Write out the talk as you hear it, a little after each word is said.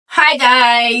Hi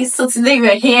guys, so today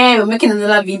we're here, we're making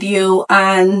another video,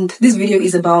 and this video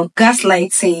is about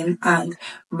gaslighting and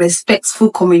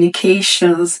respectful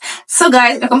communications. So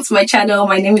guys, welcome to my channel.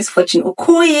 My name is Fortune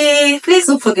Okoye. Please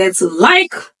don't forget to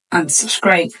like and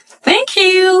subscribe. Thank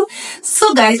you.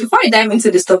 So guys, before I dive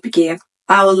into this topic here,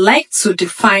 I would like to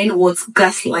define what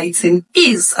gaslighting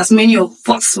is, as many of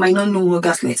us might not know what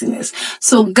gaslighting is.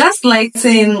 So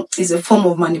gaslighting is a form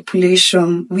of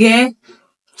manipulation where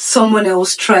someone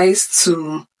else tries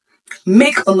to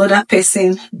make another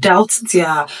person doubt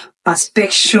their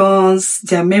perceptions,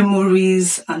 their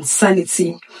memories, and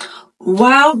sanity.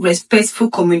 While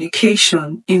respectful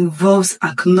communication involves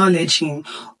acknowledging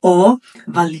or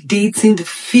validating the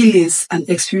feelings and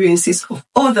experiences of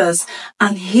others.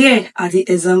 And here are the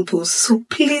examples. So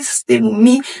please stay with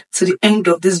me to the end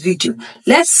of this video.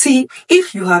 Let's see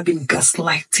if you have been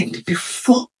gaslighted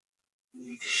before.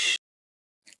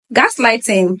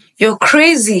 Gaslighting, you're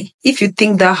crazy if you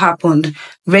think that happened.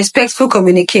 Respectful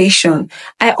communication,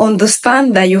 I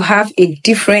understand that you have a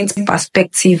different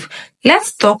perspective.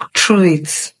 Let's talk through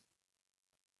it.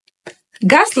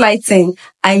 Gaslighting,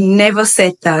 I never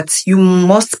said that. You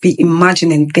must be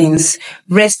imagining things.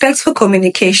 Respectful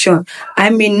communication, I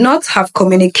may not have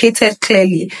communicated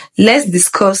clearly. Let's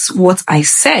discuss what I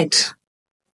said.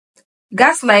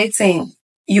 Gaslighting,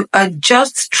 you are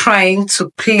just trying to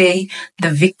play the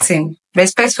victim.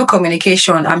 Respectful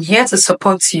communication, I'm here to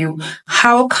support you.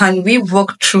 How can we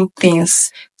work through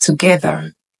things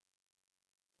together?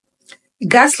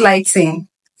 Gaslighting,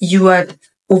 you are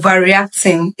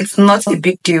overreacting. It's not a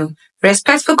big deal.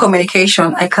 Respectful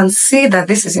communication, I can see that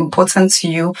this is important to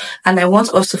you and I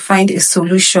want us to find a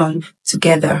solution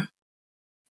together.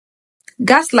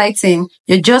 Gaslighting,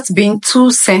 you're just being too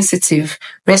sensitive.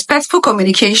 Respectful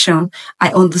communication,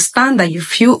 I understand that you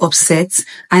feel upset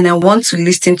and I want to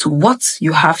listen to what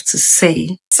you have to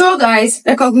say. So guys,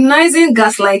 recognizing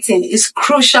gaslighting is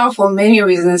crucial for many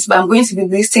reasons, but I'm going to be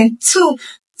listing two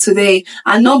today.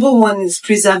 And number one is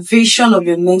preservation of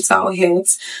your mental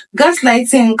health.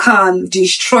 Gaslighting can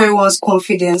destroy one's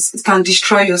confidence. It can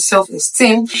destroy your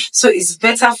self-esteem. So it's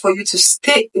better for you to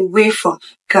stay away from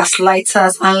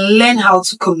gaslighters and learn how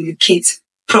to communicate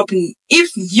properly if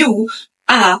you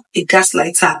are a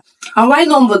gaslighter. And why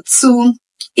number two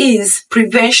is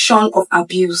prevention of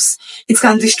abuse. It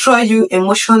can destroy you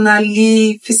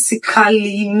emotionally,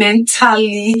 physically,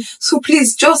 mentally. So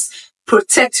please just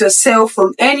protect yourself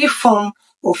from any form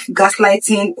of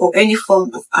gaslighting or any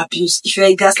form of abuse. If you're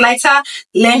a gaslighter,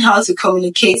 learn how to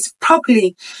communicate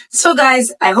properly. So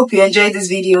guys, I hope you enjoyed this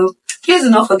video. Please do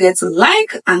not forget to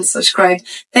like and subscribe.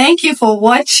 Thank you for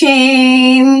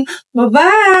watching.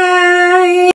 Bye-bye.